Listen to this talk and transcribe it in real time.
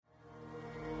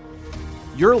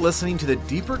You're listening to the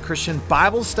Deeper Christian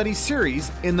Bible Study series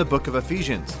in the book of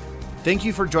Ephesians. Thank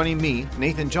you for joining me,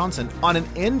 Nathan Johnson, on an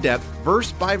in-depth,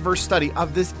 verse-by-verse study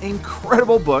of this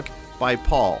incredible book by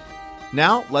Paul.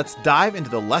 Now, let's dive into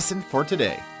the lesson for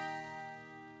today.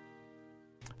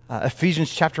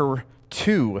 Ephesians chapter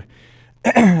 2.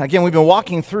 Again, we've been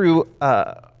walking through,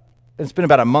 it's been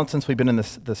about a month since we've been in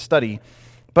this study,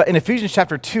 but in Ephesians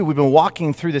chapter 2, we've been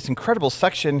walking through this incredible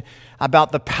section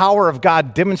about the power of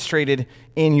God demonstrated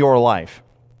in your life.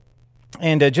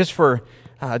 And just for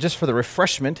the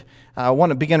refreshment, I want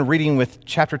to begin reading with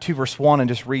chapter 2, verse 1, and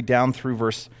just read down through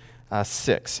verse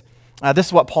 6. This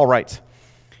is what Paul writes.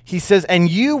 He says, "And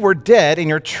you were dead in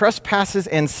your trespasses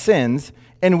and sins,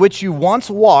 in which you once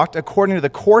walked according to the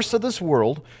course of this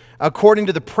world, according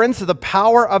to the prince of the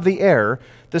power of the air,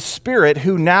 the spirit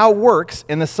who now works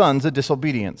in the sons of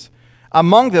disobedience.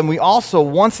 Among them we also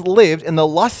once lived in the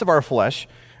lusts of our flesh,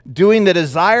 doing the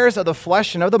desires of the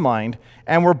flesh and of the mind,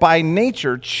 and were by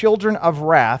nature children of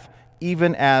wrath,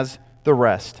 even as the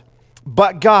rest.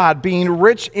 But God, being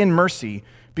rich in mercy,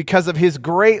 because of his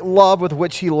great love with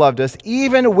which he loved us,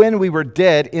 even when we were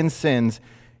dead in sins,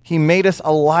 he made us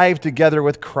alive together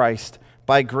with Christ.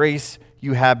 By grace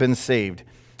you have been saved.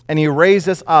 And he raised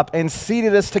us up and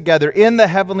seated us together in the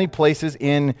heavenly places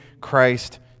in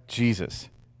Christ Jesus."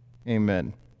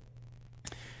 Amen.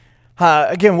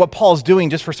 Again, what Paul's doing,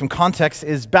 just for some context,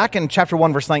 is back in chapter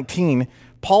 1, verse 19,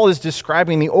 Paul is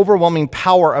describing the overwhelming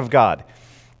power of God.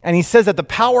 And he says that the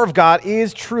power of God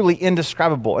is truly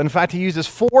indescribable. In fact, he uses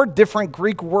 4 different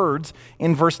Greek words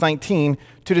in verse 19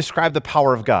 to describe the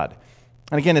power of God.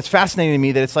 And again, it's fascinating to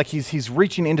me that it's like he's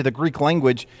reaching into the Greek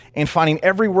language and finding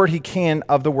every word he can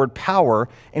of the word power,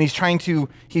 and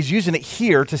he's using it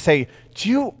here to say, do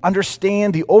you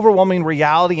understand the overwhelming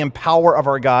reality and power of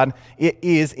our God? It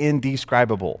is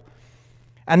indescribable.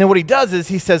 And then what he does is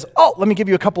he says, let me give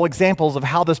you a couple examples of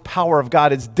how this power of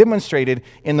God is demonstrated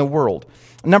in the world.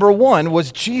 Number 1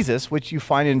 was Jesus, which you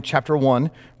find in chapter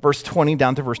 1, verse 20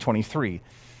 down to verse 23.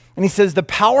 And he says the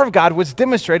power of God was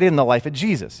demonstrated in the life of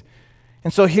Jesus.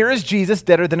 And so here is Jesus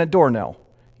deader than a doornail.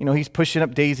 You know, he's pushing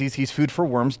up daisies, he's food for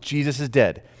worms, Jesus is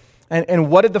dead. And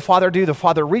what did the Father do? The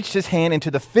Father reached his hand into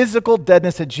the physical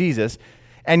deadness of Jesus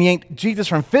and yanked Jesus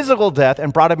from physical death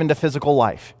and brought him into physical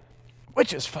life,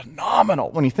 which is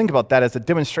phenomenal when you think about that as a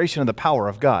demonstration of the power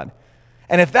of God.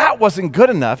 And if that wasn't good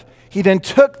enough, he then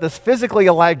took this physically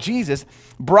alive Jesus,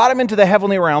 brought him into the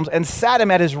heavenly realms, and sat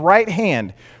him at his right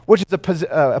hand, which is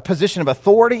a position of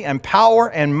authority and power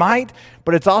and might,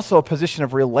 but it's also a position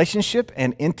of relationship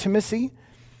and intimacy.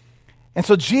 And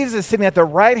so Jesus is sitting at the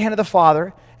right hand of the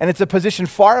Father, and it's a position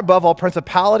far above all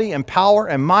principality and power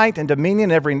and might and dominion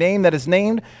and every name that is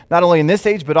named, not only in this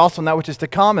age, but also in that which is to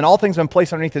come, and all things have been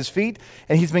placed underneath his feet,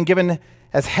 and he's been given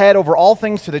as head over all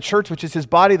things to the church, which is his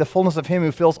body, the fullness of him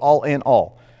who fills all in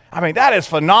all. I mean, that is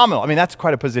phenomenal. I mean, that's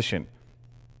quite a position.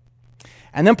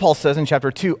 And then Paul says in chapter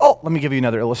 2, let me give you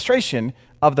another illustration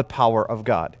of the power of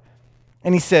God.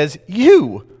 And he says,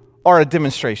 you are a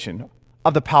demonstration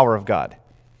of the power of God.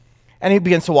 And he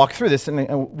begins to walk through this,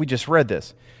 and we just read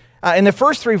this. In the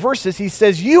first 3 verses, he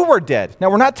says, you were dead. Now,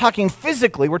 we're not talking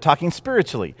physically, we're talking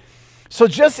spiritually. So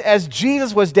just as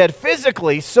Jesus was dead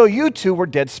physically, so you too were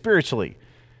dead spiritually.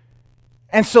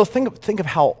 And so think of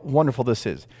how wonderful this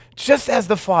is. Just as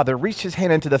the Father reached his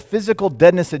hand into the physical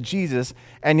deadness of Jesus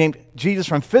and named Jesus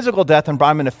from physical death and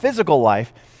brought him into physical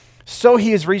life, so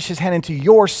he has reached his hand into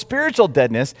your spiritual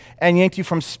deadness and yanked you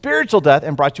from spiritual death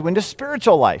and brought you into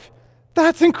spiritual life.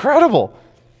 That's incredible.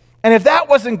 And if that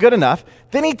wasn't good enough,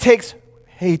 then he takes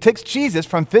Jesus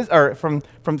from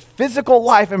physical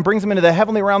life and brings him into the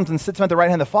heavenly realms and sits him at the right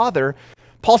hand of the Father.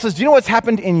 Paul says, do you know what's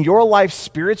happened in your life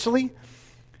spiritually?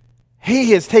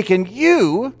 He has taken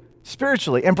you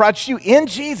spiritually and brought you in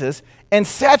Jesus and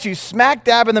sat you smack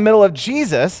dab in the middle of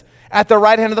Jesus at the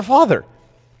right hand of the Father.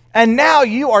 And now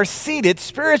you are seated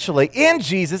spiritually in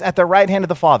Jesus at the right hand of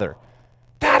the Father.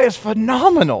 That is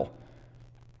phenomenal.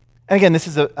 And again, this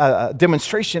is a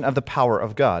demonstration of the power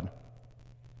of God.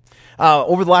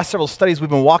 Over the last several studies, we've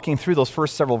been walking through those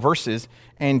first several verses,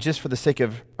 and just for the sake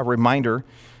of a reminder,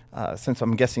 since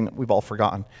I'm guessing we've all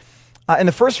forgotten, in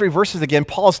the first 3 verses, again,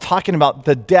 Paul is talking about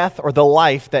the death or the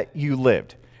life that you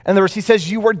lived. In other words, he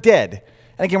says you were dead.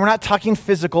 And again, we're not talking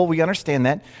physical. We understand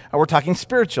that. We're talking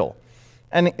spiritual.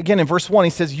 And again, in verse 1, he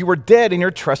says you were dead in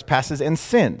your trespasses and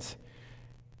sins.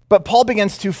 But Paul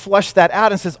begins to flesh that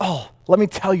out and says, let me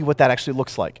tell you what that actually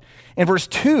looks like. In verse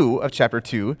 2 of chapter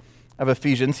 2 of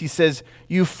Ephesians, he says,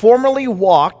 you formerly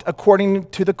walked according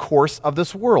to the course of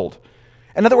this world.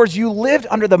 In other words, you lived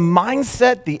under the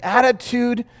mindset, the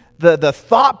attitude, the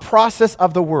thought process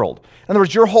of the world. In other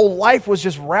words, your whole life was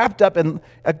just wrapped up and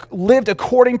lived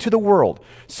according to the world.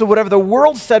 So whatever the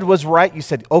world said was right, you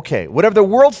said, okay. Whatever the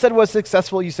world said was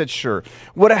successful, you said, sure.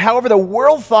 However the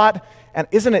world thought, and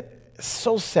isn't it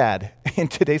so sad in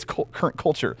today's current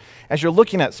culture, as you're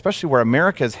looking at, especially where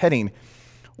America is heading,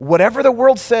 whatever the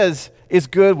world says is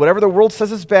good, whatever the world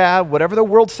says is bad, whatever the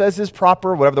world says is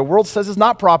proper, whatever the world says is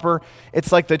not proper,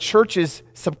 it's like the church is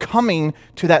succumbing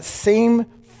to that same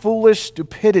foolish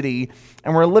stupidity,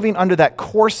 and we're living under that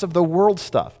course of the world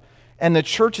stuff. And the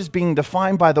church is being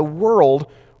defined by the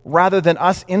world rather than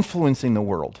us influencing the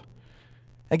world.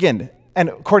 Again, and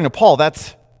according to Paul,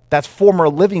 that's former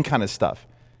living kind of stuff.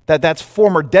 That's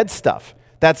former dead stuff.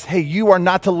 That's, hey, you are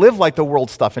not to live like the world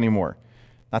stuff anymore.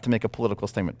 Not to make a political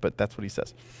statement, but that's what he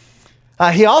says.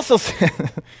 He also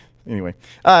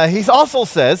he also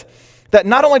says that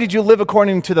not only did you live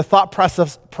according to the thought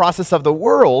process of the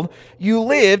world, you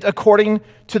lived according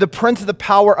to the prince of the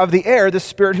power of the air, the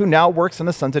spirit who now works in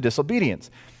the sons of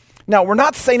disobedience. Now, we're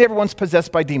not saying everyone's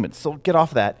possessed by demons, so get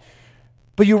off that.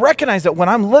 But you recognize that when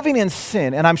I'm living in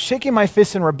sin and I'm shaking my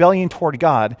fist in rebellion toward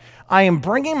God, I am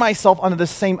bringing myself under the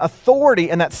same authority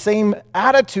and that same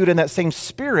attitude and that same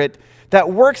spirit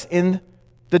that works in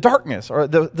the darkness, or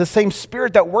the same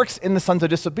spirit that works in the sons of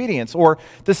disobedience, or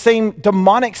the same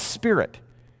demonic spirit.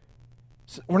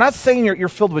 So we're not saying you're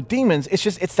filled with demons.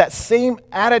 It's that same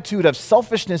attitude of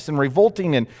selfishness and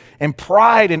revolting and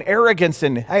pride and arrogance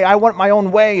and, hey, I want my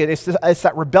own way. It's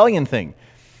that rebellion thing.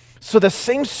 So the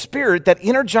same spirit that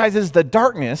energizes the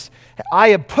darkness, I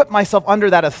have put myself under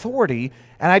that authority,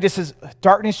 and I just says,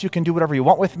 darkness, you can do whatever you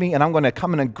want with me, and I'm going to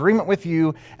come in agreement with you,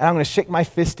 and I'm going to shake my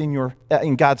fist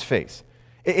in God's face.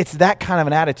 It's that kind of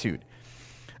an attitude.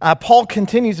 Paul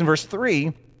continues in verse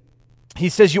 3. He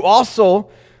says, you also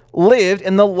lived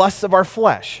in the lusts of our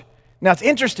flesh. Now, it's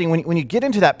interesting, when you get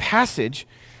into that passage,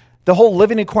 the whole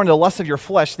living according to the lusts of your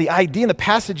flesh, the idea in the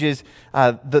passage is,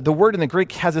 the word in the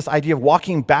Greek has this idea of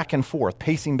walking back and forth,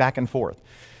 pacing back and forth.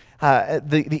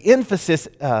 The emphasis,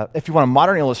 if you want a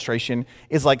modern illustration,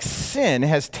 is like sin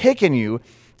has taken you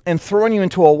and thrown you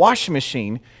into a washing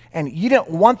machine, and you don't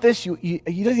want this, you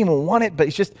don't even want it, but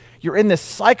it's just, you're in this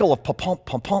cycle of pump, pump,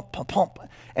 pump, pump, pump,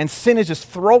 and sin is just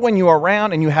throwing you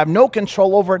around, and you have no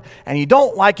control over it, and you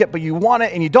don't like it, but you want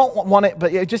it, and you don't want it,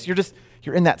 but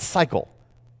you're in that cycle.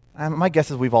 My guess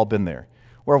is we've all been there,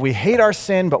 where we hate our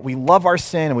sin, but we love our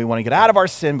sin, and we want to get out of our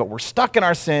sin, but we're stuck in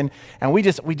our sin, and we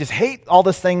just hate all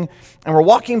this thing, and we're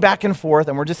walking back and forth,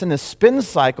 and we're just in this spin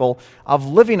cycle of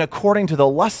living according to the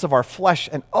lusts of our flesh,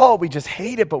 and we just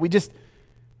hate it, but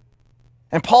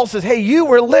and Paul says, hey, you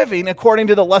were living according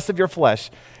to the lusts of your flesh.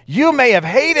 You may have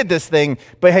hated this thing,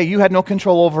 but hey, you had no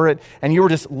control over it, and you were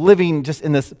just living just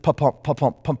in this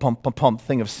pump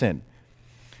thing of sin.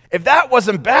 If that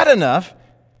wasn't bad enough,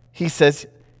 he says,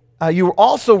 you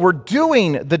also were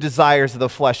doing the desires of the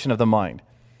flesh and of the mind.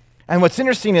 And what's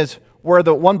interesting is where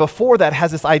the one before that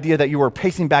has this idea that you were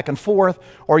pacing back and forth,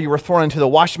 or you were thrown into the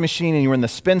washing machine and you were in the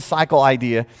spin cycle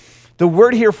idea. The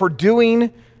word here for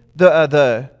doing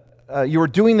you were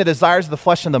doing the desires of the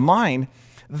flesh and the mind,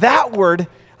 that word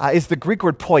is the Greek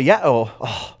word poieo,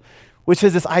 which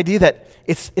is this idea that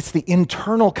it's the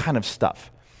internal kind of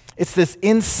stuff. It's this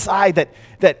inside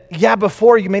that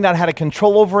before you may not have had a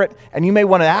control over it and you may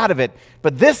want it out of it,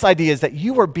 but this idea is that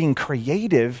you are being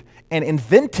creative and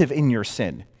inventive in your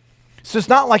sin. So it's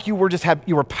not like you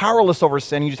were powerless over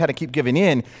sin and you just had to keep giving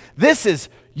in. This is,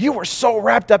 you were so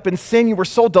wrapped up in sin, you were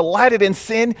so delighted in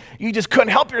sin, you just couldn't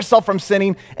help yourself from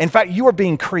sinning. In fact, you were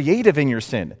being creative in your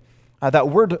sin. That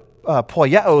word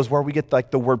poieo is where we get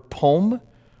like the word poem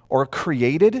or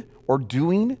created or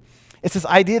doing. It's this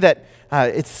idea that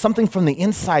it's something from the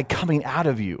inside coming out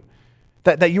of you,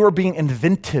 that you are being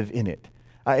inventive in it.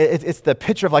 It's the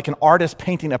picture of like an artist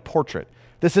painting a portrait.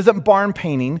 This isn't barn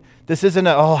painting. This isn't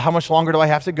how much longer do I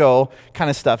have to go kind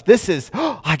of stuff. This is,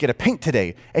 I get to paint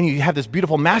today. And you have this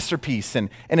beautiful masterpiece, and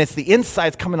it's the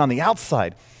insides coming on the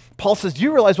outside. Paul says, do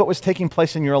you realize what was taking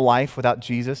place in your life without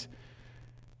Jesus?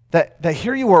 That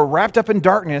here you were wrapped up in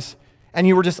darkness, and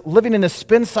you were just living in this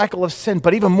spin cycle of sin.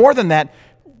 But even more than that,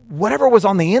 whatever was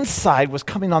on the inside was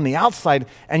coming on the outside,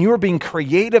 and you were being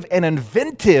creative and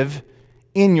inventive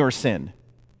in your sin.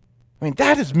 I mean,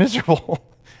 that is miserable.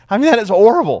 I mean, that is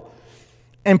horrible.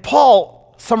 And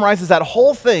Paul summarizes that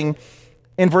whole thing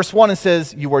in verse 1 and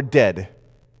says, you are dead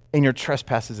in your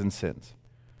trespasses and sins.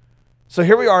 So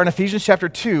here we are in Ephesians chapter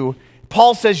 2.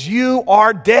 Paul says, you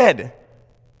are dead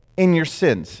in your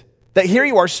sins. That here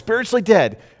you are spiritually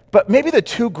dead. But maybe the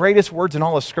two greatest words in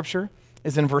all of Scripture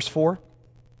is in verse 4.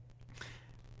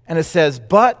 And it says,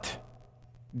 but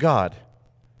God.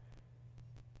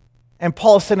 And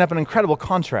Paul is setting up an incredible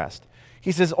contrast.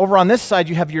 He says, over on this side,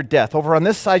 you have your death. Over on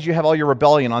this side, you have all your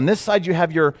rebellion. On this side, you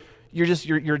have your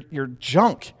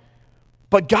junk.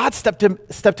 But God stepped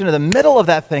into the middle of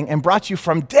that thing and brought you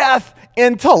from death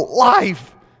into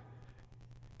life.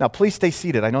 Now, please stay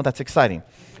seated. I know that's exciting.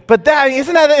 But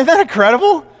isn't that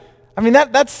incredible? I mean,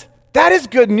 that is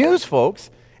good news, folks.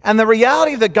 And the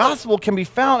reality of the gospel can be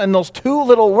found in those two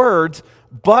little words,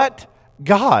 but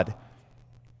God.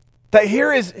 That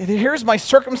here's my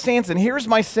circumstance, and here's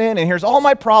my sin, and here's all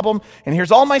my problem, and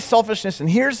here's all my selfishness,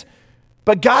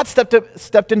 but God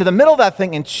stepped into the middle of that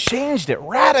thing and changed it,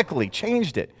 radically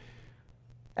changed it.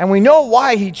 And we know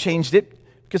why he changed it,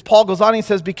 because Paul goes on and he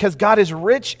says, because God is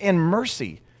rich in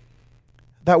mercy.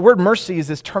 That word mercy is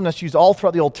this term that's used all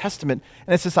throughout the Old Testament,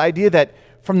 and it's this idea that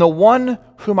from the one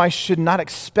whom I should not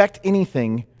expect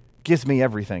anything gives me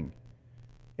everything.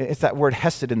 It's that word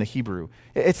hesed in the Hebrew.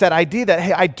 It's that idea that,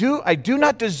 hey, I do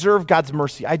not deserve God's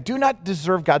mercy. I do not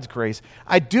deserve God's grace.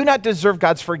 I do not deserve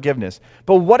God's forgiveness.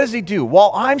 But what does he do?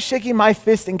 While I'm shaking my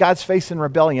fist in God's face in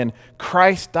rebellion,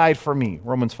 Christ died for me,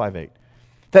 Romans 5:8.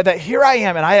 That here I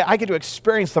am, and I get to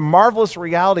experience the marvelous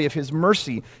reality of his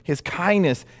mercy, his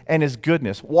kindness, and his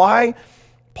goodness. Why?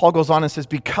 Paul goes on and says,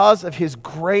 because of his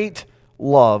great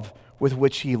love with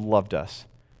which he loved us.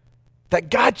 That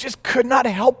God just could not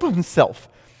help himself.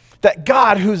 That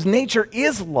God, whose nature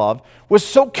is love, was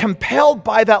so compelled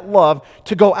by that love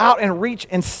to go out and reach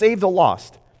and save the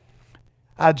lost.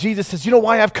 Jesus says, you know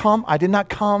why I've come? I did not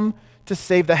come to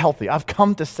save the healthy. I've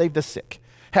come to save the sick.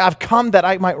 I've come that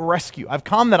I might rescue. I've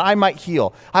come that I might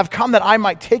heal. I've come that I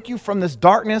might take you from this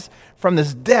darkness, from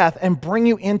this death, and bring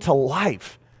you into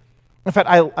life. In fact,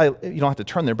 you don't have to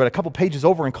turn there, but a couple pages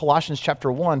over in Colossians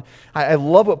chapter 1, I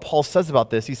love what Paul says about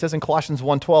this. He says in Colossians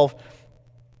 1:12,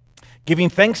 giving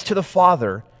thanks to the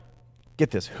Father,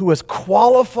 get this, who has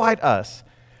qualified us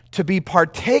to be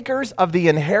partakers of the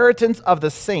inheritance of the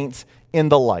saints in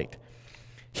the light.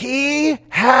 He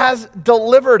has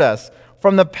delivered us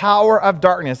from the power of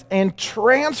darkness and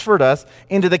transferred us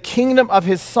into the kingdom of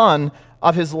his Son,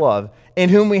 of his love, in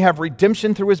whom we have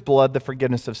redemption through his blood, the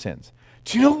forgiveness of sins.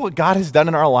 Do you know what God has done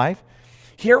in our life?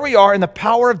 Here we are in the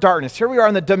power of darkness. Here we are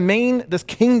in the domain, this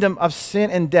kingdom of sin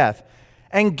and death.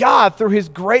 And God, through his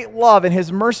great love and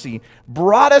his mercy,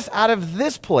 brought us out of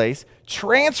this place,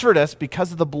 transferred us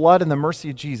because of the blood and the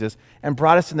mercy of Jesus, and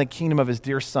brought us in the kingdom of his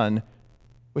dear Son,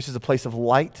 which is a place of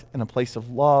light and a place of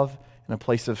love and a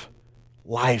place of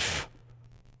life.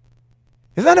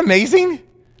 Isn't that amazing?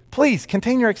 Please,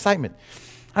 contain your excitement.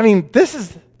 I mean, this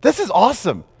is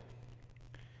awesome.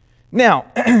 Now,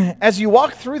 as you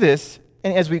walk through this,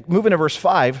 and as we move into verse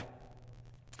 5,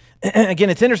 again,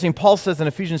 it's interesting. Paul says in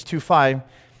Ephesians 2:5,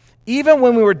 even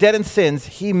when we were dead in sins,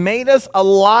 he made us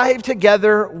alive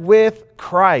together with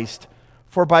Christ,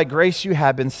 for by grace you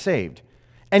have been saved.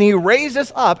 And he raised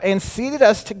us up and seated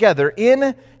us together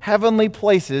in heavenly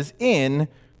places in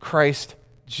Christ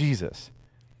Jesus.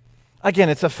 Again,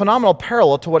 it's a phenomenal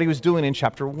parallel to what he was doing in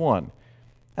chapter 1.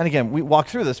 And again, we walk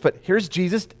through this, but here's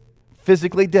Jesus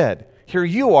physically dead. Here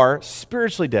you are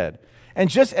spiritually dead. And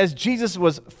just as Jesus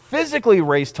was physically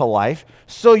raised to life,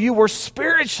 so you were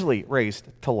spiritually raised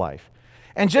to life.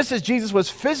 And just as Jesus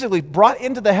was physically brought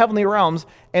into the heavenly realms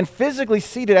and physically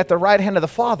seated at the right hand of the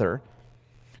Father,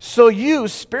 so you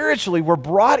spiritually were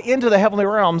brought into the heavenly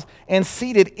realms and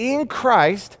seated in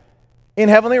Christ in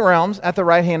heavenly realms at the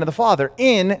right hand of the Father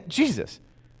in Jesus.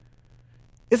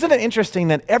 Isn't it interesting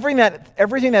that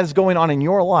everything that is going on in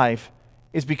your life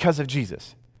is because of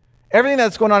Jesus? Everything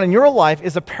that's going on in your life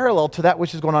is a parallel to that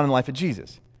which is going on in the life of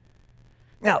Jesus.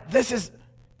 Now,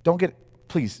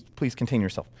 please contain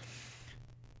yourself.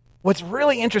 What's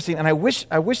really interesting, and I wish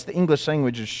the English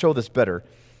language would show this better,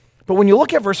 but when you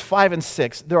look at verse 5 and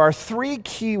 6, there are three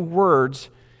key words,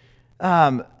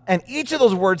 and each of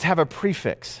those words have a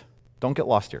prefix. Don't get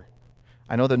lost here.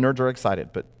 I know the nerds are excited,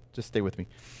 but just stay with me.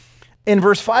 In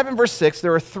verse 5 and verse 6,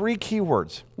 there are three key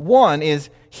words. One is,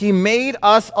 he made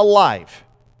us alive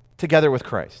together with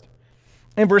Christ.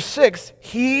 In verse 6,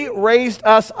 he raised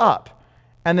us up.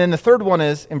 And then the third one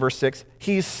is, in verse 6,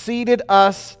 he seated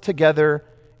us together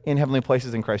in heavenly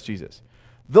places in Christ Jesus.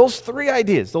 Those three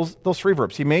ideas, those three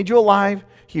verbs, he made you alive,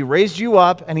 he raised you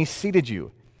up, and he seated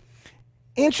you.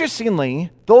 Interestingly,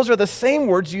 those are the same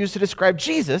words used to describe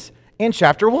Jesus in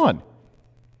chapter 1.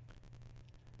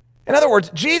 In other words,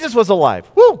 Jesus was alive.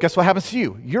 Woo, guess what happens to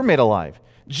you? You're made alive.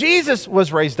 Jesus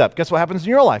was raised up. Guess what happens in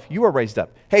your life? You were raised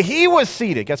up. Hey, he was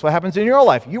seated. Guess what happens in your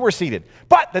life? You were seated.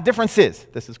 But the difference is,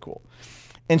 this is cool.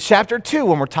 In chapter 2,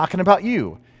 when we're talking about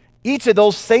you, each of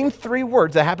those same three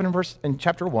words that happen in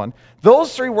chapter 1,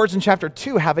 those three words in chapter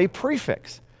 2 have a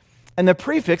prefix. And the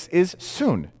prefix is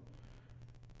soon.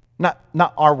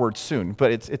 Not our word soon,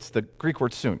 but it's the Greek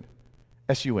word soon,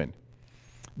 S-U-N.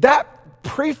 That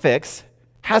prefix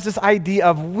has this idea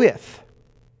of with.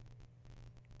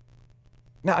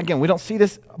 Now, again, we don't see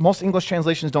this. Most English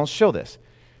translations don't show this.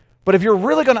 But if you're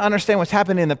really going to understand what's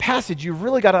happening in the passage, you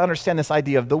really got to understand this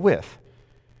idea of the with.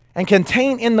 And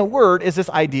contained in the word is this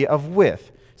idea of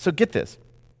with. So get this.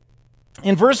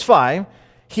 In verse 5,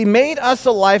 he made us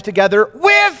alive together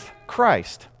with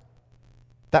Christ.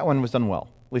 That one was done well,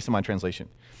 at least in my translation.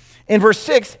 In verse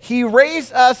 6, he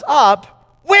raised us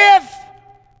up with.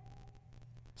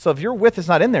 So if your with is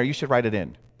not in there, you should write it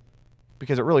in,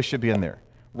 because it really should be in there.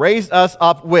 Raised us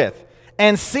up with,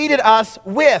 and seated us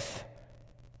with.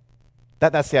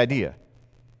 That's the idea.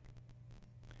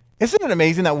 Isn't it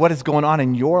amazing that what is going on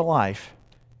in your life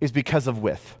is because of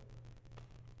with?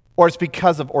 Or it's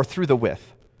because of, or through the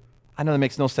with. I know that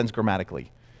makes no sense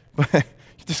grammatically, but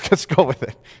just go with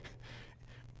it.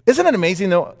 Isn't it amazing,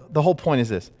 though? The whole point is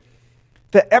this,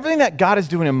 that everything that God is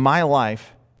doing in my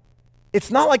life,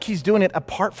 it's not like he's doing it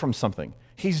apart from something.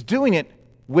 He's doing it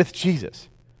with Jesus.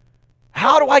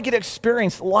 How do I get to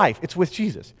experience life? It's with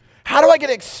Jesus. How do I get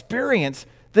to experience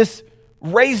this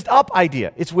raised up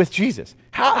idea? It's with Jesus.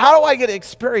 How do I get to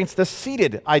experience the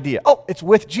seated idea? Oh, it's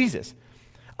with Jesus.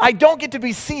 I don't get to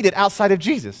be seated outside of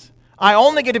Jesus. I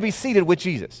only get to be seated with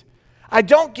Jesus. I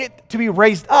don't get to be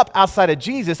raised up outside of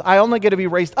Jesus. I only get to be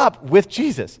raised up with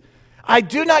Jesus. I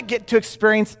do not get to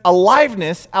experience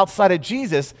aliveness outside of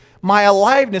Jesus. My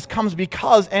aliveness comes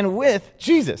because and with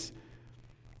Jesus.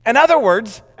 In other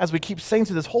words, as we keep saying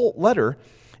through this whole letter,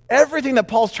 everything that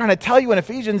Paul's trying to tell you in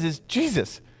Ephesians is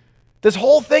Jesus. This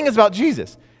whole thing is about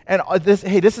Jesus. And this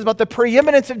is about the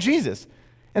preeminence of Jesus.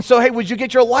 And so, would you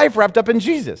get your life wrapped up in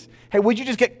Jesus? Would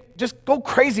you just go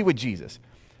crazy with Jesus?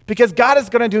 Because God is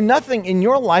going to do nothing in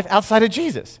your life outside of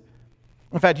Jesus.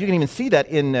 In fact, you can even see that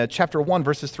in chapter 1,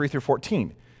 verses 3 through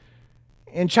 14.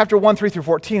 In chapter 1, 3 through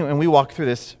 14, and we walked through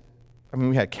this,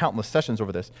 we had countless sessions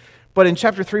over this, but in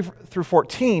chapter 3 through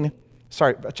 14,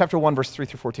 chapter 1, verse 3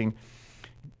 through 14,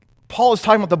 Paul is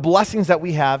talking about the blessings that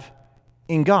we have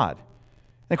in God.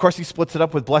 And of course, he splits it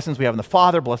up with blessings we have in the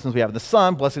Father, blessings we have in the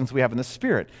Son, blessings we have in the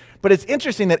Spirit. But it's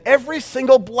interesting that every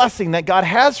single blessing that God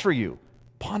has for you,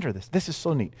 ponder this, this is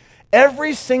so neat.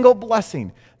 Every single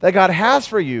blessing that God has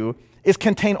for you is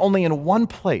contained only in one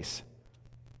place.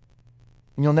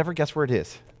 And you'll never guess where it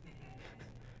is.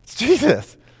 It's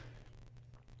Jesus.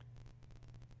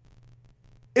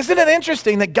 Isn't it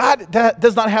interesting that God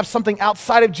does not have something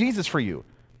outside of Jesus for you?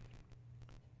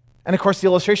 And of course, the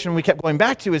illustration we kept going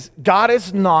back to is God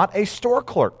is not a store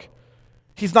clerk.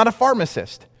 He's not a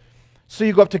pharmacist. So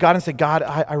you go up to God and say, God,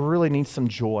 I really need some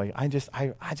joy. I just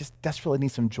desperately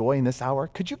need some joy in this hour.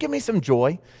 Could you give me some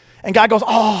joy? And God goes,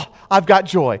 oh, I've got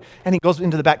joy. And he goes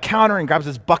into the back counter and grabs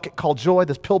this bucket called joy,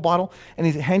 this pill bottle, and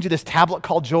he hands you this tablet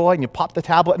called joy, and you pop the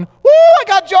tablet and, woo, I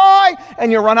got joy!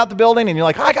 And you run out the building and you're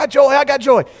like, I got joy, I got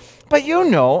joy. But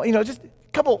just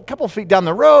couple feet down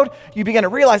the road, you begin to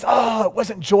realize, oh, it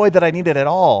wasn't joy that I needed at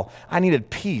all. I needed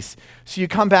peace. So you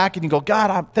come back and you go,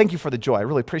 God, thank you for the joy. I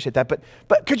really appreciate that.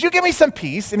 But could you give me some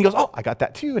peace? And he goes, oh, I got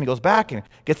that too. And he goes back and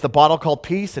gets the bottle called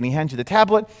peace, and he hands you the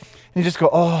tablet. And you just go,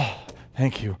 oh,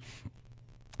 thank you.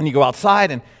 And you go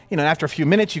outside, and after a few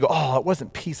minutes, you go, oh, it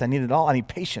wasn't peace. I need it all. I need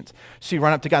patience. So you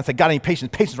run up to God and say, God, I need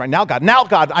patience. Patience right now, God. Now,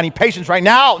 God, I need patience right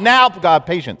now. Now, God,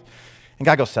 patience. And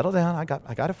God goes, settle down, I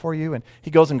got it for you. And he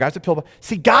goes and grabs a pill.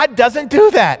 See, God doesn't do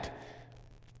that.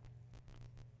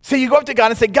 See, you go up to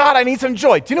God and say, God, I need some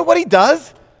joy. Do you know what he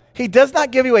does? He does not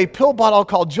give you a pill bottle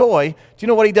called joy. Do you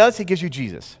know what he does? He gives you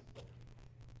Jesus,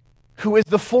 who is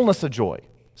the fullness of joy.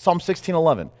 Psalm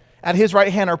 16:11. At his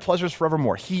right hand are pleasures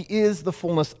forevermore. He is the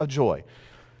fullness of joy.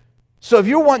 So if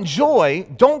you want joy,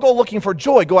 don't go looking for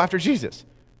joy. Go after Jesus,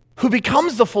 who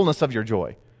becomes the fullness of your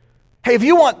joy. If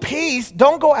you want peace,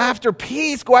 don't go after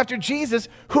peace. Go after Jesus,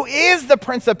 who is the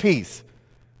Prince of Peace.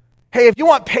 If you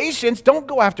want patience, don't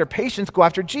go after patience. Go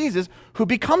after Jesus, who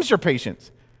becomes your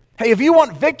patience. If you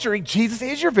want victory, Jesus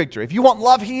is your victory. If you want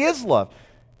love, he is love.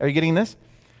 Are you getting this?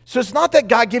 So it's not that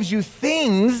God gives you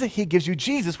things, he gives you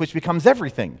Jesus, which becomes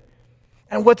everything.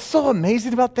 And what's so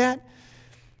amazing about that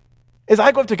is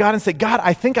I go up to God and say, God,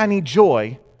 I think I need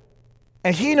joy.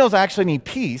 And he knows I actually need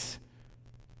peace.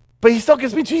 But he still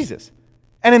gives me Jesus.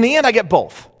 And in the end, I get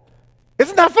both.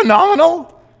 Isn't that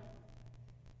phenomenal?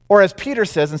 Or as Peter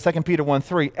says in 2 Peter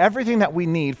 1:3, everything that we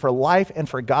need for life and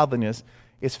for godliness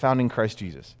is found in Christ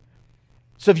Jesus.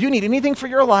 So if you need anything for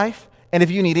your life, and if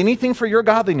you need anything for your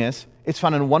godliness, it's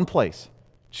found in one place,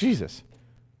 Jesus.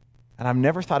 And I've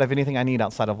never thought of anything I need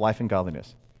outside of life and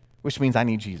godliness, which means I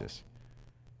need Jesus.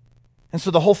 And so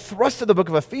the whole thrust of the book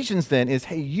of Ephesians then is,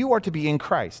 hey, you are to be in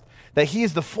Christ, that he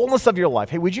is the fullness of your life.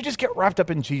 Hey, would you just get wrapped up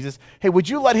in Jesus? Hey, would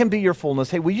you let him be your fullness?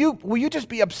 Hey, will you just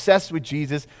be obsessed with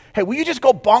Jesus? Hey, will you just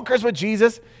go bonkers with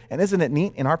Jesus? And isn't it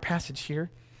neat in our passage here?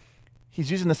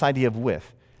 He's using this idea of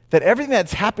with, that everything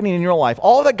that's happening in your life,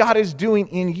 all that God is doing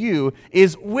in you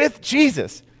is with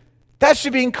Jesus. That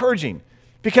should be encouraging,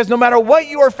 because no matter what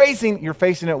you are facing, you're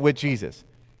facing it with Jesus.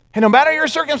 And no matter your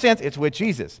circumstance, it's with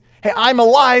Jesus. Hey, I'm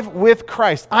alive with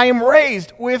Christ. I am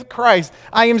raised with Christ.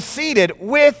 I am seated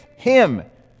with him.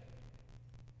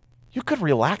 You could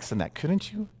relax in that,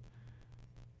 couldn't you?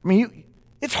 I mean,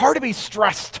 it's hard to be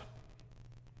stressed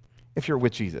if you're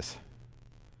with Jesus,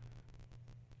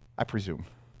 I presume.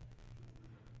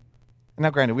 Now,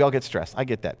 granted, we all get stressed. I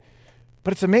get that.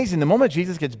 But it's amazing. The moment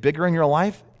Jesus gets bigger in your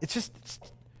life, it's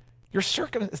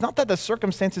not that the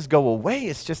circumstances go away.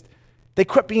 It's just they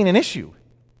quit being an issue.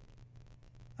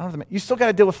 You still got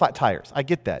to deal with flat tires. I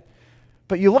get that.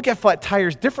 But you look at flat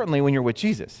tires differently when you're with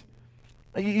Jesus.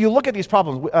 You look at these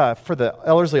problems for the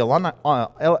Ellerslie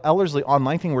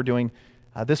online thing we're doing.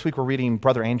 This week we're reading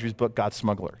Brother Andrew's book, God's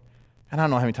Smuggler. And I don't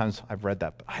know how many times I've read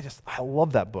that, but I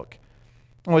love that book.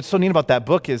 And what's so neat about that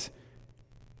book is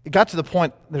it got to the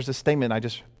point, there's a statement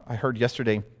I heard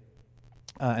yesterday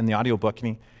in the audiobook,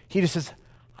 and he just says,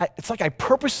 it's like I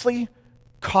purposely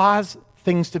cause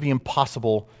things to be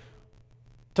impossible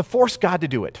to force God to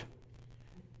do it.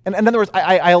 And in other words,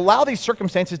 I allow these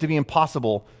circumstances to be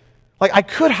impossible. Like, I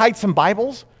could hide some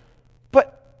Bibles,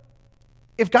 but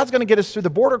if God's going to get us through the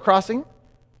border crossing,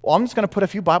 well, I'm just going to put a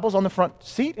few Bibles on the front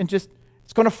seat and it's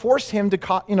going to force him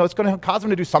to, it's going to cause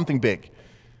him to do something big.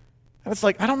 And it's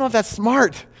like, I don't know if that's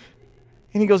smart.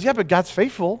 And he goes, yeah, but God's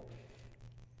faithful.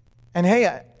 And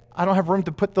hey, I don't have room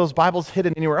to put those Bibles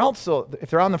hidden anywhere else. So if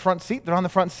they're on the front seat, they're on the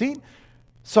front seat.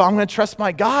 So I'm going to trust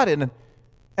my God.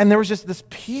 And there was just this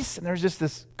peace, and there was just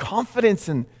this confidence,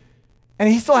 and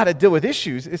he still had to deal with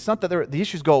issues. It's not that the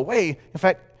issues go away. In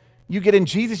fact, you get in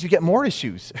Jesus, you get more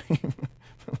issues,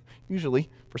 usually,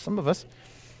 for some of us.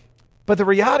 But the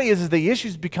reality is the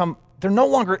issues they're no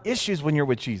longer issues when you're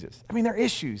with Jesus. I mean, they're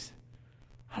issues.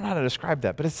 I don't know how to describe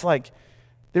that, but it's like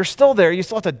they're still there. You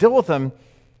still have to deal with them,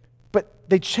 but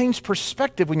they change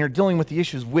perspective when you're dealing with the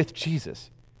issues with Jesus.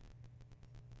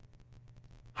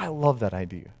 I love that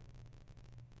idea.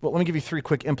 Well, let me give you 3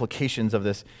 quick implications of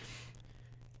this.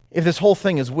 If this whole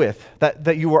thing is with,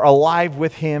 that you were alive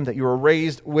with him, that you were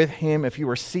raised with him, if you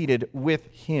were seated with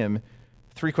him,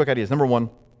 3 quick ideas. Number 1,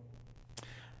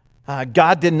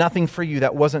 God did nothing for you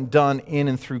that wasn't done in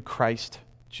and through Christ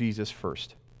Jesus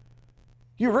first.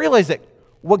 You realize that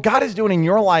what God is doing in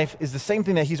your life is the same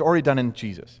thing that he's already done in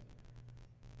Jesus.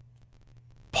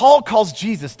 Paul calls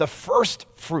Jesus the first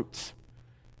fruits.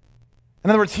 In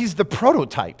other words, he's the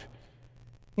prototype.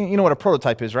 You know what a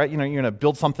prototype is, right? You're going to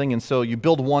build something, and so you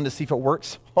build one to see if it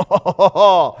works.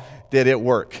 Did it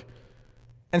work?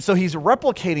 And so he's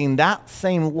replicating that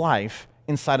same life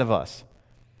inside of us.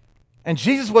 And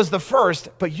Jesus was the first,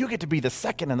 but you get to be the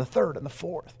second and the third and the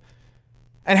fourth.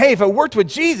 And hey, if it worked with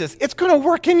Jesus, it's going to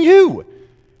work in you.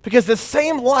 Because the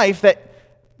same life,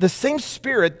 the same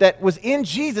spirit that was in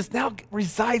Jesus now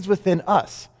resides within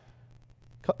us.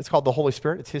 It's called the Holy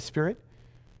Spirit. It's his spirit.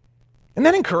 Isn't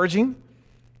that encouraging?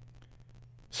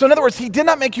 So in other words, he did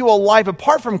not make you alive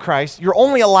apart from Christ. You're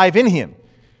only alive in him.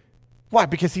 Why?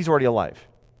 Because he's already alive.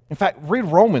 In fact, read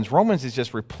Romans. Romans is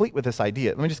just replete with this idea.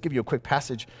 Let me just give you a quick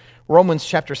passage. Romans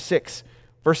chapter 6,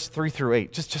 verse 3 through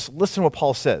 8. Just listen to what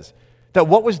Paul says. That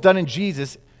what was done in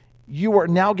Jesus, you are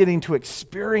now getting to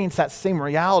experience that same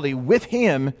reality with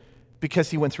him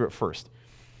because he went through it first.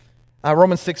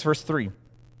 Romans 6, verse 3.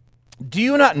 Do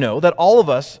you not know that all of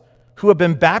us who have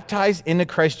been baptized into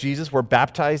Christ Jesus were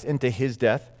baptized into his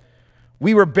death?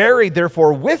 We were buried,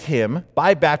 therefore, with him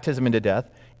by baptism into death,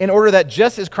 in order that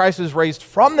just as Christ was raised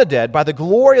from the dead by the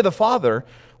glory of the Father,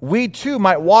 we too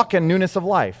might walk in newness of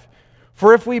life.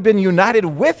 For if we've been united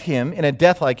with him in a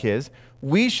death like his,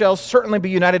 we shall certainly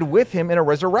be united with him in a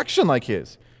resurrection like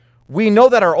his. We know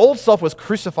that our old self was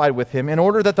crucified with him in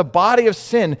order that the body of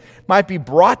sin might be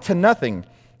brought to nothing,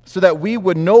 so that we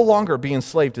would no longer be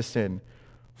enslaved to sin.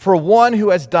 For one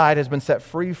who has died has been set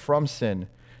free from sin.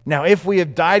 Now, if we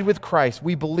have died with Christ,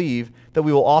 we believe that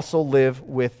we will also live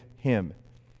with him.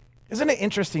 Isn't it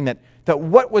interesting that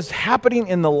what was happening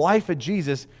in the life of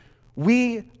Jesus,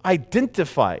 we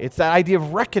identify? It's that idea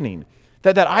of reckoning.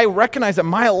 That I recognize that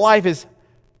my life is,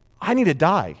 I need to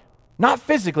die. Not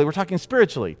physically, we're talking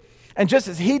spiritually. And just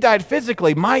as he died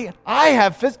physically, I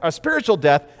have a spiritual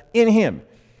death in him.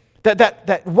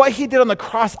 That what he did on the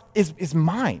cross is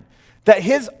mine. That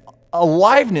his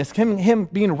aliveness, him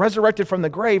being resurrected from the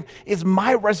grave, is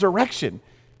my resurrection.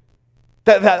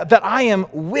 That I am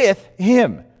with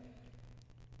him.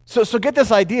 So get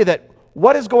this idea that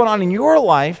what is going on in your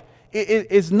life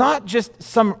is not just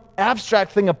some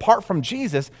abstract thing apart from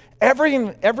Jesus.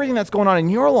 Everything that's going on in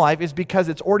your life is because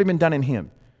it's already been done in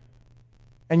him.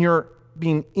 And you're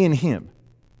being in him.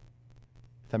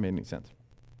 If that made any sense.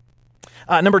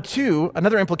 Number two,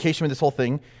 another implication with this whole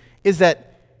thing is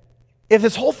that if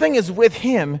this whole thing is with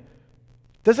him,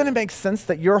 doesn't it make sense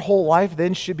that your whole life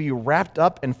then should be wrapped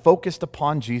up and focused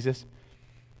upon Jesus?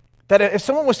 That if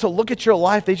someone was to look at your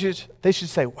life, they should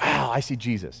say, wow, I see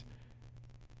Jesus.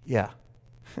 Yeah,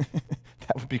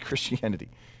 that would be Christianity.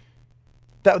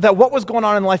 That what was going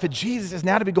on in the life of Jesus is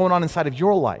now to be going on inside of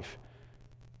your life.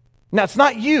 Now, it's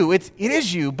not you, it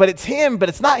is you, but it's him, but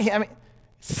it's not him. I mean,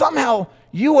 somehow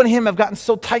you and him have gotten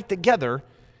so tight together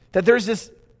that there's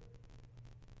this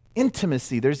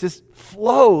intimacy, there's this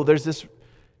flow, there's this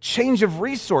change of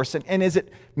resource. And is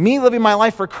it me living my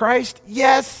life for Christ?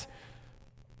 Yes.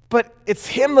 But it's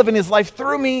him living his life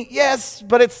through me? Yes.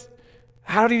 But it's,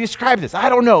 how do you describe this? I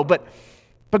don't know, but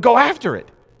go after it.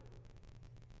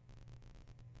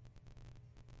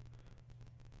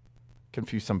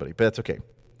 Confuse somebody, but that's okay.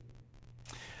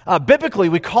 Biblically,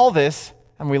 we call this,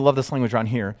 and we love this language around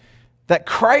here, that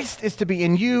Christ is to be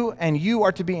in you and you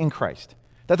are to be in Christ.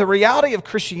 That the reality of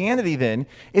Christianity then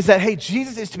is that, hey,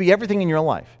 Jesus is to be everything in your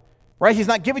life, right? He's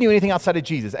not giving you anything outside of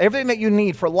Jesus. Everything that you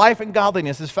need for life and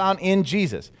godliness is found in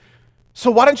Jesus.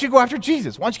 So why don't you go after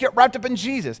Jesus? Why don't you get wrapped up in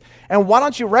Jesus? And why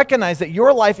don't you recognize that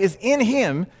your life is in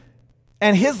him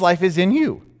and his life is in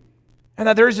you? And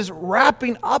that there is this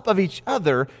wrapping up of each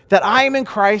other, that I am in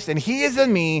Christ and he is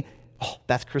in me. Oh,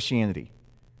 that's Christianity.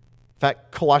 In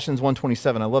fact, Colossians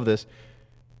 1:27, I love this.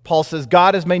 Paul says,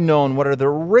 God has made known what are the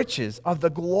riches of the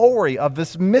glory of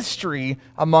this mystery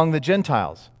among the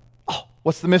Gentiles. Oh,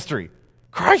 what's the mystery?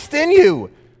 Christ in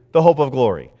you, the hope of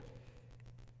glory.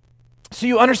 So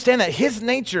you understand that his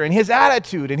nature and his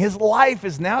attitude and his life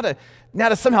is now to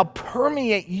somehow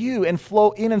permeate you and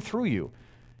flow in and through you.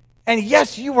 And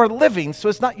yes, you are living, so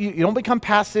it's not you don't become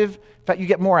passive. In fact, you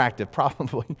get more active,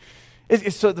 probably.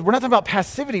 So we're not talking about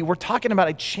passivity. We're talking about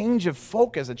a change of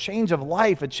focus, a change of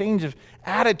life, a change of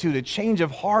attitude, a change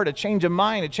of heart, a change of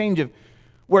mind, a change of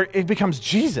where it becomes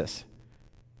Jesus.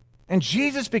 And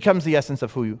Jesus becomes the essence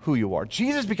of who you are.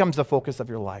 Jesus becomes the focus of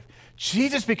your life.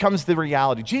 Jesus becomes the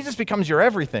reality. Jesus becomes your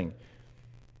everything.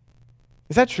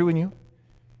 Is that true in you?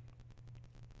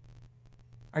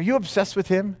 Are you obsessed with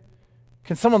him?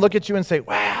 Can someone look at you and say,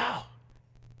 wow,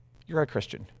 you're a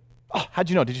Christian? Oh, how'd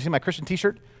you know? Did you see my Christian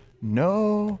t-shirt?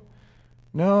 No,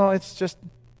 it's just,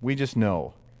 we just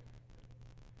know.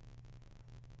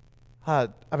 I've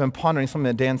been pondering something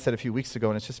that Dan said a few weeks ago,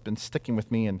 and it's just been sticking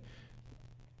with me, and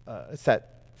it's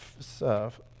that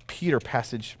Peter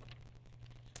passage.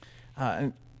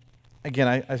 And again,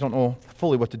 I don't know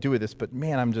fully what to do with this, but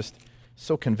man, I'm just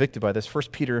so convicted by this. 1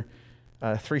 Peter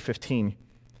 3:15,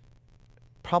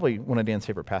 probably one of Dan's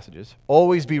favorite passages.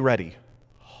 Always be ready.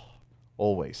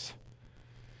 Always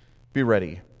be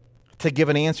ready to give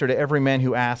an answer to every man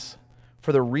who asks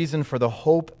for the reason for the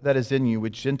hope that is in you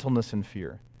with gentleness and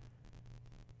fear.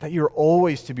 That you're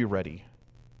always to be ready.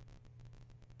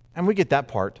 And we get that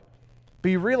part. But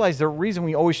you realize the reason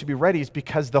we always should be ready is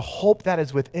because the hope that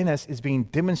is within us is being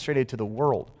demonstrated to the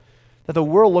world. That the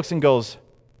world looks and goes,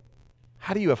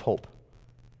 how do you have hope?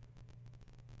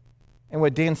 And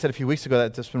what Dan said a few weeks ago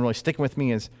that's just been really sticking with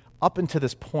me is up until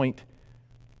this point,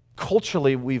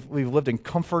 culturally, we've lived in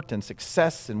comfort and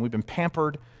success, and we've been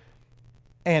pampered,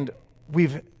 and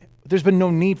there's been no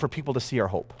need for people to see our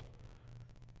hope.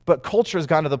 But culture has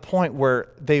gotten to the point where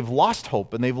they've lost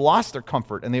hope, and they've lost their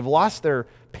comfort, and they've lost their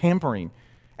pampering,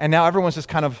 and now everyone's just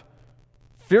kind of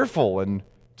fearful and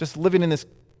just living in this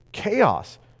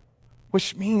chaos,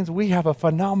 which means we have a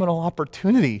phenomenal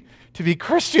opportunity to be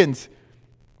Christians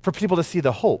for people to see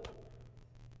the hope.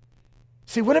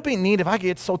 See, wouldn't it be neat if I could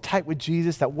get so tight with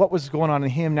Jesus that what was going on in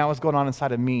him now is going on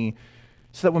inside of me,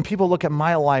 so that when people look at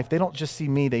my life, they don't just see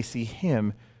me, they see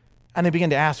him, and they begin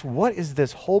to ask, what is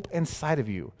this hope inside of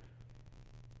you?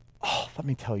 Oh, let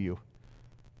me tell you.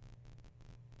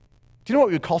 Do you know what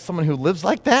we would call someone who lives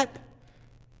like that?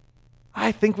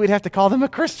 I think we'd have to call them a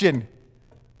Christian.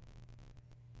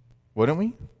 Wouldn't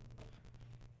we?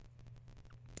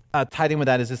 Tied in with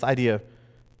that is this idea.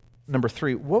 Number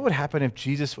 3, what would happen if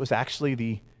Jesus was actually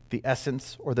the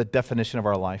essence or the definition of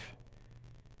our life?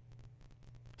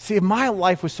 See, if my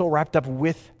life was so wrapped up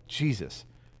with Jesus,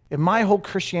 if my whole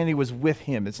Christianity was with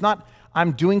him, it's not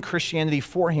I'm doing Christianity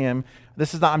for him,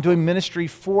 this is not I'm doing ministry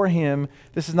for him,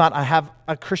 this is not I have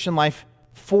a Christian life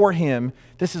for him.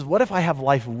 This is, what if I have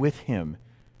life with him?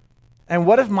 And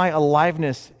what if my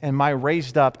aliveness and my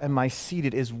raised up and my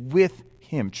seated is with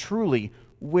him, truly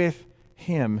with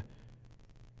him?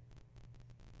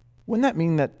 Wouldn't that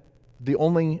mean that the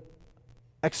only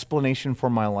explanation for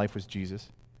my life was Jesus?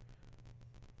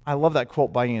 I love that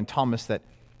quote by Ian Thomas that,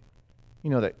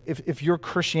 that if your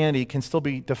Christianity can still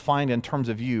be defined in terms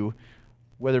of you,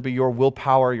 whether it be your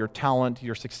willpower, your talent,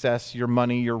 your success, your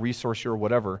money, your resource, your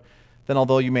whatever, then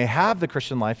although you may have the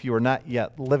Christian life, you are not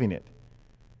yet living it.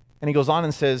 And he goes on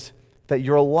and says that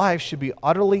your life should be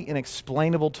utterly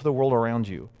inexplainable to the world around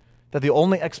you, that the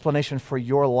only explanation for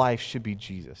your life should be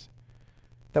Jesus.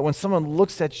 That when someone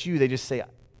looks at you, they just say,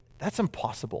 that's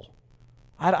impossible.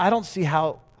 I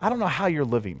don't know how you're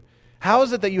living. How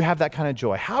is it that you have that kind of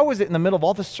joy? How is it in the middle of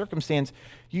all this circumstance,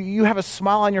 you have a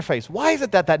smile on your face? Why is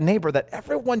it that neighbor that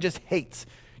everyone just hates,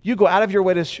 you go out of your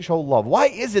way to show love? Why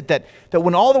is it that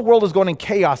when all the world is going in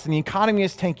chaos and the economy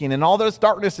is tanking and all this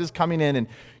darkness is coming in and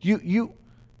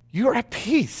you're at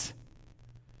peace?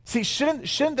 See, shouldn't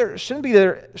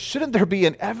there be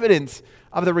an evidence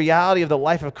of the reality of the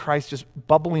life of Christ just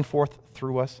bubbling forth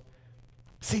through us?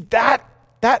 See,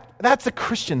 that's a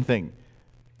Christian thing.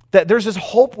 That there's this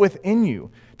hope within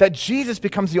you, that Jesus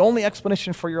becomes the only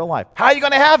explanation for your life. How are you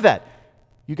going to have that?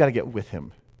 You got to get with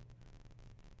him.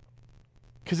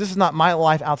 Because this is not my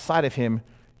life outside of him.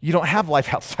 You don't have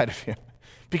life outside of him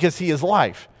because he is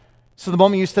life. So the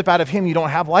moment you step out of him, you don't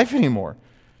have life anymore.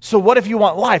 So what if you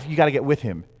want life? You got to get with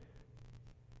him.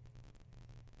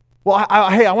 Well,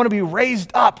 I want to be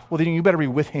raised up. Well, then you better be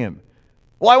with him.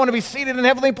 Well, I want to be seated in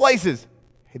heavenly places.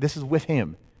 Hey, this is with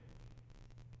him.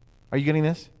 Are you getting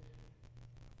this?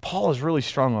 Paul is really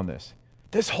strong on this.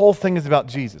 This whole thing is about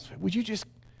Jesus.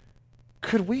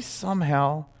 Could we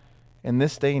somehow, in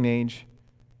this day and age,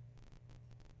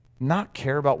 not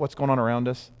care about what's going on around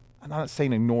us? I'm not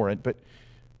saying ignore it, but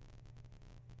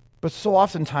so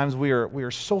oftentimes we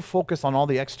are so focused on all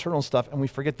the external stuff and we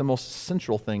forget the most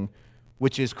central thing,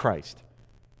 which is Christ.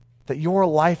 That your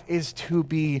life is to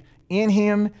be in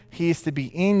him, he is to be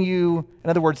in you. In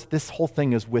other words, this whole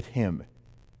thing is with him.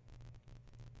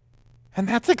 And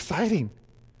that's exciting.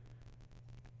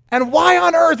 And why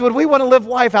on earth would we want to live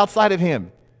life outside of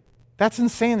him? That's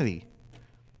insanity.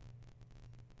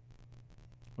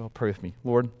 Well, pray with me.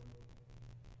 Lord,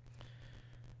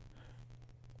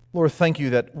 thank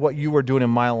you that what you are doing in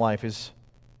my life is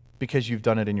because you've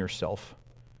done it in yourself.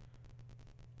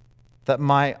 That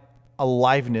my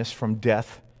aliveness from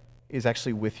death is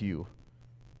actually with you.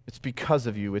 It's because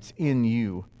of you. It's in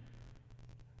you.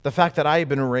 The fact that I have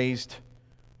been raised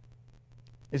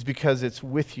is because it's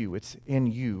with you. It's in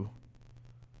you.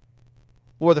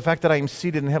 Lord, the fact that I am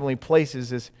seated in heavenly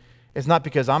places is not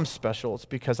because I'm special. It's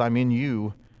because I'm in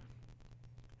you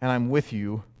and I'm with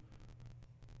you.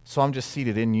 So I'm just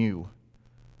seated in you.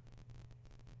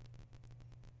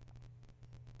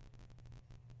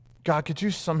 God, could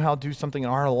you somehow do something in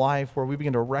our life where we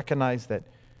begin to recognize that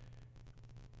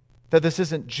this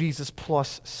isn't Jesus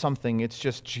plus something, it's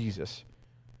just Jesus.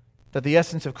 That the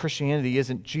essence of Christianity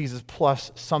isn't Jesus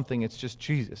plus something, it's just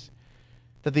Jesus.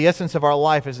 That the essence of our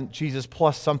life isn't Jesus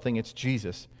plus something, it's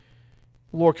Jesus.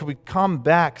 Lord, could we come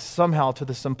back somehow to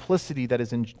the simplicity that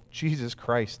is in Jesus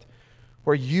Christ,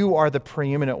 where you are the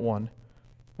preeminent one,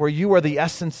 where you are the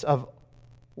essence of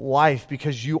life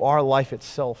because you are life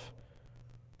itself.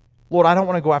 Lord, I don't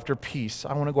want to go after peace.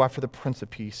 I want to go after the Prince of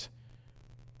Peace.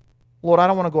 Lord, I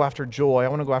don't want to go after joy. I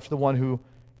want to go after the one who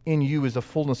in you is the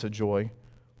fullness of joy.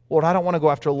 Lord, I don't want to go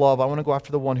after love. I want to go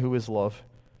after the one who is love.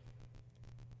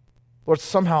 Lord,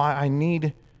 somehow I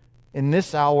need, in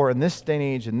this hour, in this day and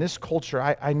age, in this culture,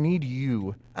 I need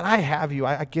you. And I have you.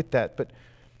 I get that. But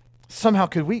somehow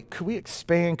could we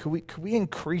expand? Could we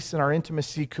increase in our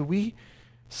intimacy? Could we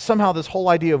somehow, this whole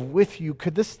idea of with you,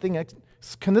 can this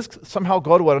somehow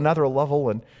go to another level?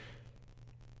 And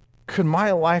could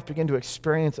my life begin to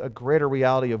experience a greater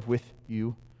reality of with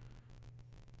you?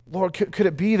 Lord, could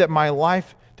it be that my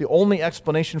life, the only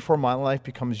explanation for my life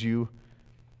becomes you?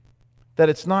 That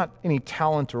it's not any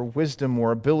talent or wisdom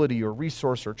or ability or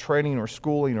resource or training or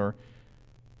schooling or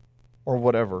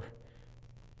whatever.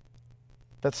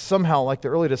 That somehow, like the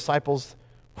early disciples,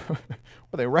 where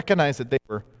they recognized that they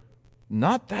were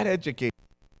not that educated,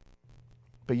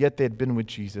 but yet they had been with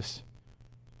Jesus.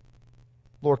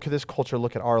 Lord, could this culture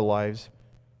look at our lives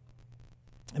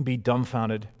and be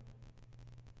dumbfounded,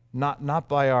 not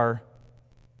by our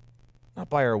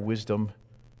wisdom,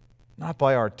 not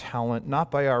by our talent, not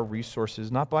by our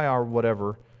resources, not by our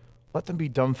whatever. Let them be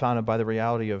dumbfounded by the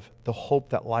reality of the hope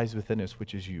that lies within us,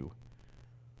 which is you.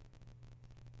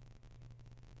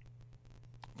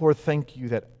 Lord, thank you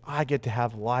that I get to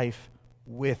have life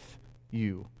with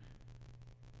you,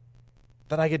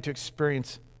 that I get to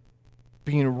experience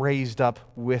being raised up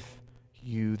with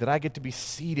you, that I get to be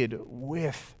seated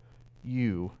with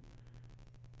you.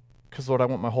 Because, Lord, I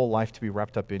want my whole life to be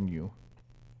wrapped up in you.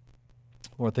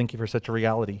 Lord, thank you for such a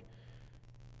reality.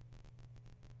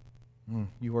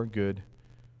 You are good.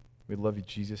 We love you,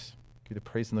 Jesus. Give you the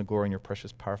praise and the glory in your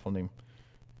precious, powerful name.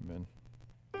 Amen.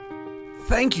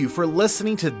 Thank you for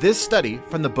listening to this study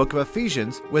from the book of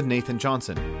Ephesians with Nathan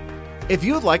Johnson. If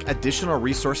you would like additional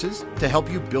resources to help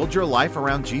you build your life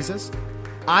around Jesus,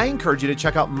 I encourage you to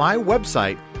check out my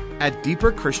website at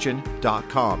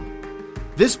deeperchristian.com.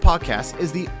 This podcast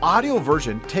is the audio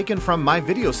version taken from my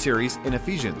video series in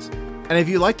Ephesians. And if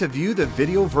you'd like to view the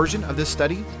video version of this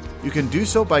study, you can do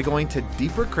so by going to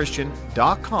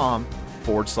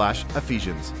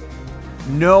deeperchristian.com/Ephesians.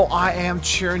 Know I am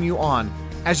cheering you on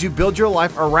as you build your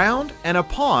life around and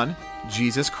upon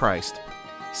Jesus Christ.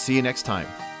 See you next time.